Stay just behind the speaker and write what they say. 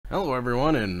Hello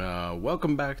everyone, and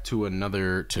welcome back to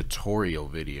another tutorial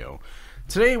video.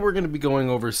 Today we're going to be going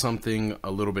over something a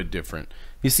little bit different.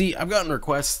 You see, I've gotten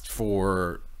requests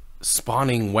for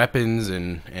spawning weapons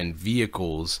and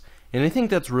vehicles, and I think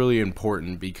that's really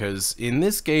important because in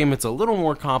this game it's a little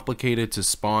more complicated to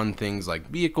spawn things like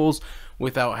vehicles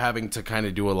without having to kind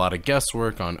of do a lot of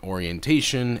guesswork on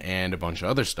orientation and a bunch of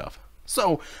other stuff.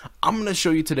 So I'm going to show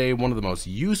you today one of the most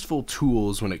useful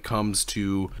tools when it comes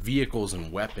to vehicles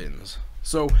and weapons.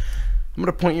 So I'm going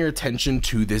to point your attention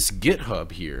to this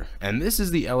GitHub here, and this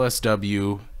is the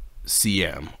LSWCM,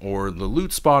 or the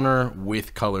loot spawner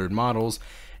with colored models,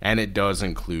 and it does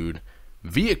include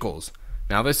vehicles.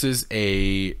 Now this is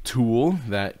a tool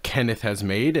that Kenneth has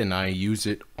made, and I use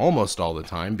it almost all the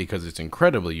time because it's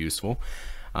incredibly useful.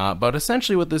 But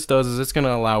essentially what this does is it's going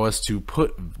to allow us to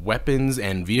put weapons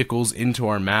and vehicles into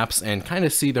our maps and kind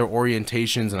of see their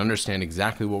orientations and understand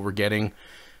exactly what we're getting.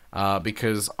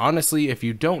 Because honestly, if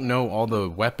you don't know all the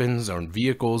weapons or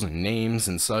vehicles and names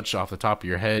and such off the top of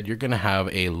your head, you're going to have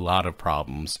a lot of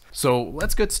problems. So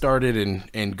let's get started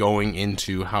in going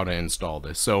into how to install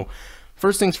this. So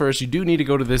first things first, you do need to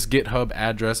go to this GitHub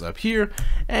address up here,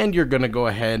 and you're going to go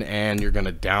ahead and you're going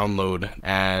to download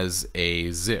as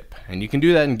a zip. And you can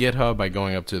do that in GitHub by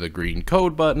going up to the green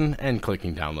code button and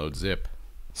clicking download zip.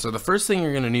 So the first thing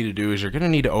you're going to need to do is you're going to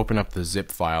need to open up the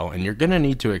zip file, and you're going to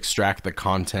need to extract the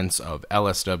contents of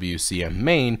LSWCM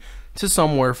main to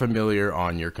somewhere familiar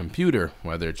on your computer,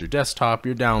 whether it's your desktop,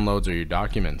 your downloads, or your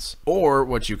documents. Or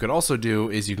what you could also do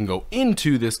is you can go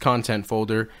into this content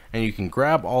folder and you can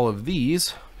grab all of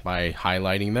these by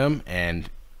highlighting them and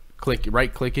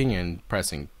right clicking and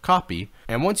pressing copy.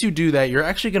 And once you do that, you're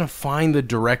actually going to find the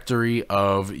directory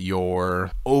of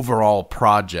your overall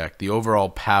project, the overall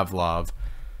Pavlov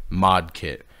mod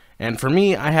kit. And for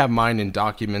me, I have mine in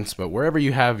documents, but wherever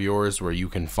you have yours where you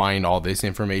can find all this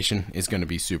information is going to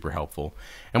be super helpful.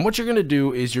 And what you're going to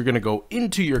do is you're going to go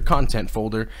into your content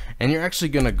folder and you're actually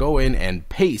going to go in and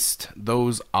paste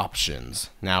those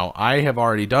options. Now, I have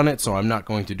already done it, so I'm not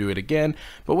going to do it again,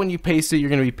 but when you paste it, you're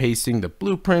going to be pasting the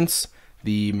blueprints,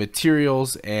 the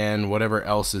materials, and whatever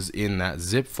else is in that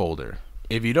zip folder.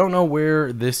 If you don't know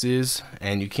where this is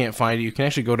and you can't find it, you can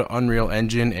actually go to Unreal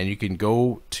Engine and you can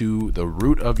go to the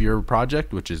root of your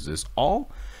project, which is this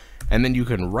all, and then you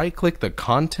can right click the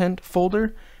content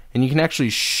folder and you can actually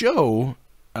show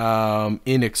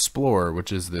in Explorer,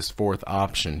 which is this fourth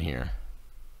option here.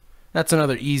 That's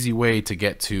another easy way to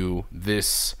get to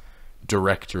this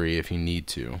directory if you need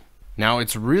to. Now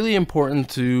it's really important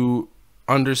to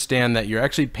understand that you're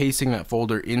actually pasting that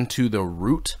folder into the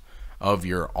root of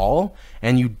your all,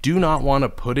 and you do not want to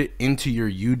put it into your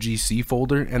UGC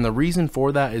folder. And the reason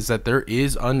for that is that there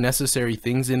is unnecessary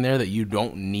things in there that you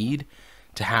don't need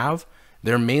to have.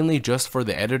 They're mainly just for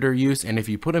the editor use, and if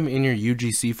you put them in your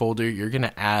UGC folder, you're going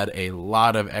to add a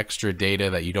lot of extra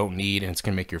data that you don't need, and it's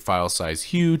going to make your file size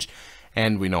huge,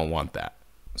 and we don't want that.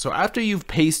 So after you've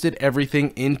pasted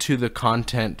everything into the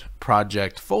content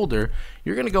project folder,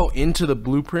 you're going to go into the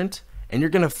blueprint and you're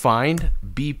going to find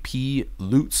BP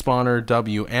Loot Spawner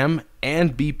WM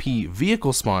and BP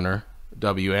Vehicle Spawner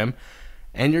WM,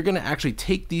 and you're going to actually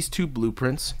take these two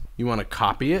blueprints. You want to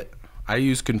copy it. I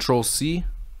use Control C.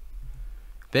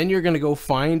 Then you're going to go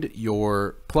find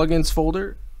your plugins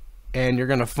folder, and you're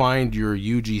going to find your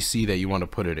UGC that you want to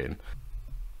put it in.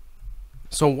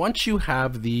 So once you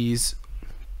have these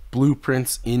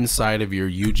blueprints inside of your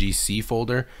UGC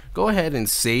folder, go ahead and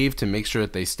save to make sure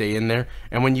that they stay in there.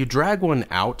 And when you drag one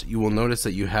out, you will notice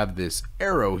that you have this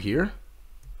arrow here,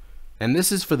 and this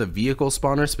is for the vehicle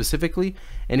spawner specifically.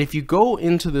 And if you go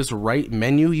into this right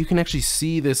menu, you can actually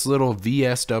see this little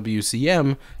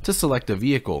VSWCM to select a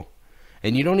vehicle,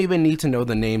 and you don't even need to know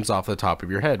the names off the top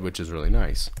of your head, which is really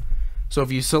nice. So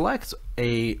if you select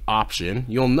a option,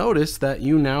 you'll notice that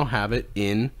you now have it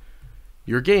in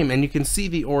your game, and you can see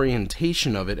the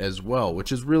orientation of it as well,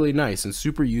 which is really nice and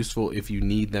super useful if you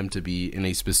need them to be in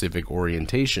a specific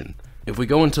orientation. If we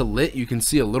go into lit, you can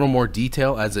see a little more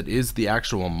detail as it is the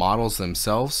actual models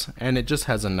themselves, and it just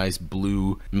has a nice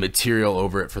blue material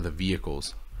over it for the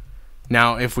vehicles.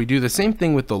 Now if we do the same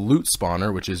thing with the loot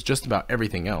spawner, which is just about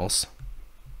everything else,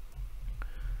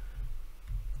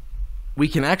 we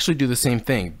can actually do the same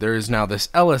thing. There is now this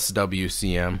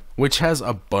LSWCM, which has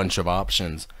a bunch of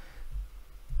options.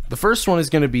 The first one is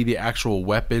going to be the actual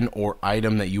weapon or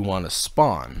item that you want to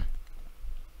spawn.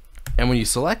 And when you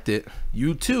select it,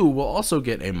 you too will also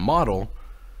get a model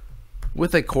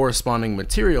with a corresponding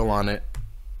material on it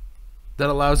that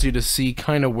allows you to see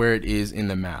kind of where it is in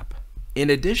the map. In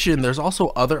addition, there's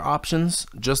also other options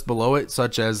just below it,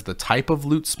 such as the type of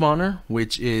loot spawner,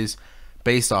 which is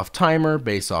based off timer,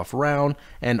 based off round,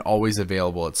 and always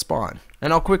available at spawn.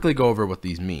 And I'll quickly go over what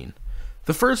these mean.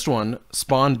 The first one,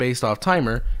 spawn based off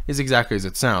timer, is exactly as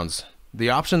it sounds. The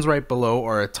options right below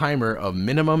are a timer of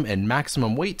minimum and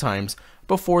maximum wait times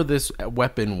before this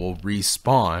weapon will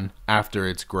respawn after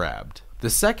it's grabbed. The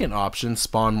second option,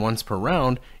 spawn once per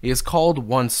round, is called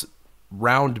once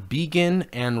round begin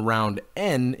and round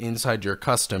end inside your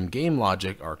custom game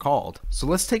logic are called. So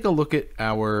let's take a look at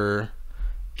our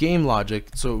game logic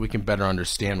so we can better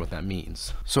understand what that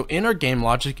means. So in our game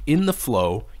logic, in the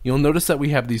flow, you'll notice that we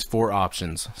have these four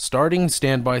options: starting,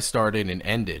 standby, started, and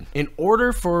ended. In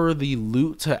order for the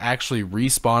loot to actually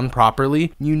respawn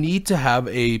properly, you need to have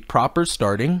a proper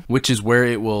starting, which is where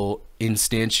it will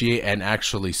instantiate and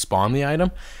actually spawn the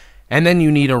item. And then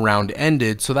you need a round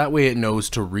ended, so that way it knows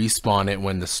to respawn it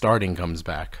when the starting comes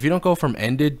back. If you don't go from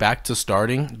ended back to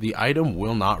starting, the item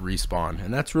will not respawn,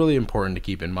 and that's really important to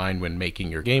keep in mind when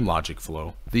making your game logic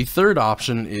flow. The third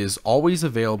option is always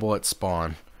available at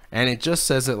spawn, and it just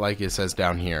says it like it says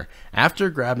down here. After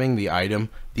grabbing the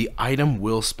item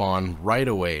will spawn right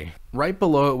away. Right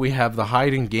below it we have the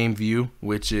hide in game view,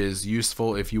 which is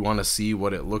useful if you want to see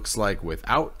what it looks like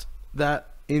without that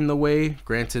in the way.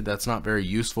 Granted, that's not very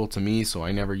useful to me, so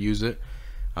I never use it,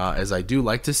 as I do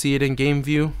like to see it in game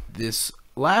view. This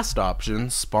last option,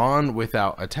 spawn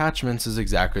without attachments, is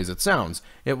exactly as it sounds.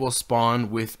 It will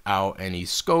spawn without any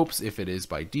scopes if it is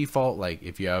by default. Like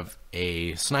if you have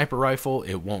a sniper rifle,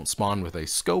 it won't spawn with a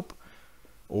scope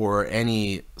or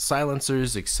any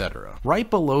silencers, etc. Right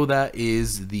below that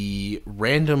is the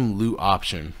random loot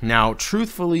option. Now,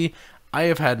 truthfully, I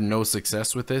have had no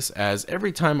success with this, as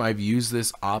every time I've used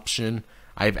this option,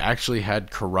 I've actually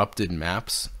had corrupted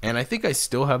maps, and I think I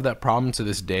still have that problem to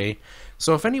this day.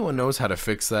 So if anyone knows how to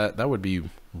fix that, that would be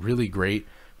really great.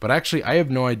 But actually, I have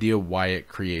no idea why it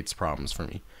creates problems for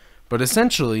me. But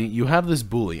essentially, you have this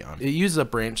boolean. It uses a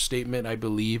branch statement, I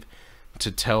believe, to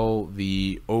tell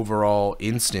the overall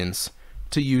instance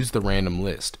to use the random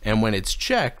list. And when it's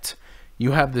checked,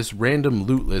 you have this random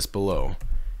loot list below.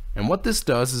 And what this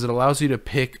does is it allows you to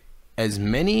pick as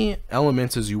many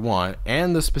elements as you want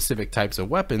and the specific types of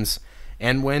weapons,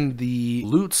 and when the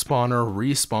loot spawner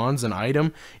respawns an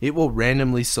item, it will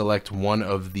randomly select one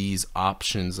of these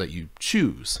options that you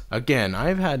choose. Again,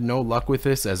 I've had no luck with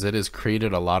this, as it has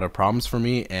created a lot of problems for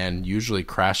me and usually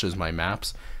crashes my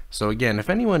maps. So again, if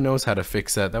anyone knows how to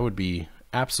fix that, that would be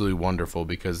absolutely wonderful,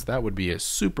 because that would be a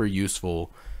super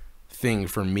useful thing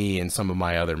for me in some of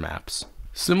my other maps.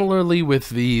 Similarly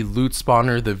with the loot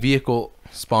spawner, the vehicle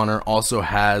spawner also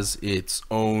has its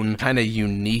own kind of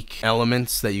unique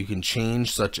elements that you can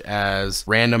change, such as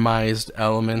randomized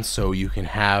elements, so you can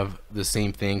have the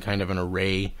same thing, kind of an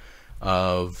array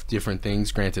of different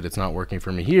things. Granted, it's not working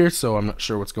for me here, so I'm not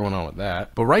sure what's going on with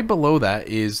that. But right below that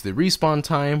is the respawn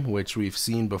time, which we've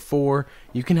seen before.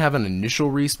 You can have an initial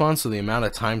respawn, so the amount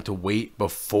of time to wait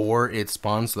before it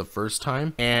spawns the first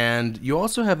time. And you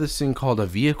also have this thing called a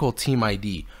vehicle team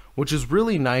ID, which is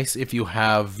really nice if you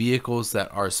have vehicles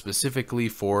that are specifically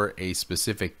for a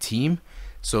specific team.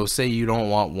 So say you don't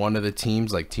want one of the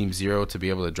teams, like Team 0, to be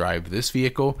able to drive this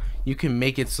vehicle, you can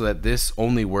make it so that this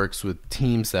only works with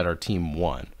teams that are Team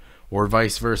 1, or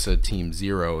vice versa, Team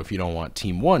 0 if you don't want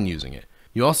Team 1 using it.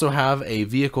 You also have a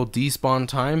vehicle despawn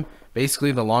time.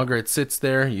 Basically, the longer it sits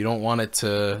there, you don't want it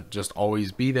to just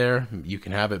always be there. You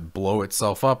can have it blow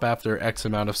itself up after X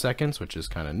amount of seconds, which is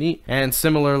kind of neat. And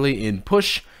similarly in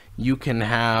push, you can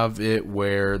have it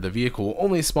where the vehicle will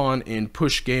only spawn in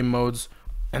push game modes.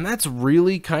 And that's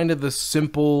really kind of the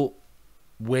simple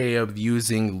way of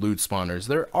using loot spawners.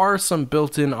 There are some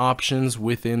built-in options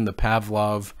within the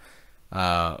Pavlov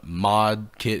mod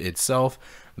kit itself,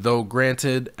 though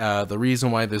granted, the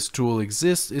reason why this tool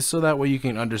exists is so that way you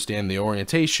can understand the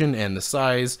orientation and the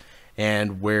size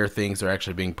and where things are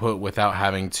actually being put without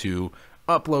having to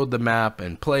upload the map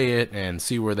and play it and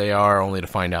see where they are, only to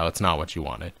find out it's not what you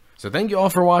wanted. So thank you all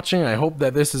for watching. I hope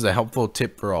that this is a helpful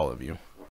tip for all of you.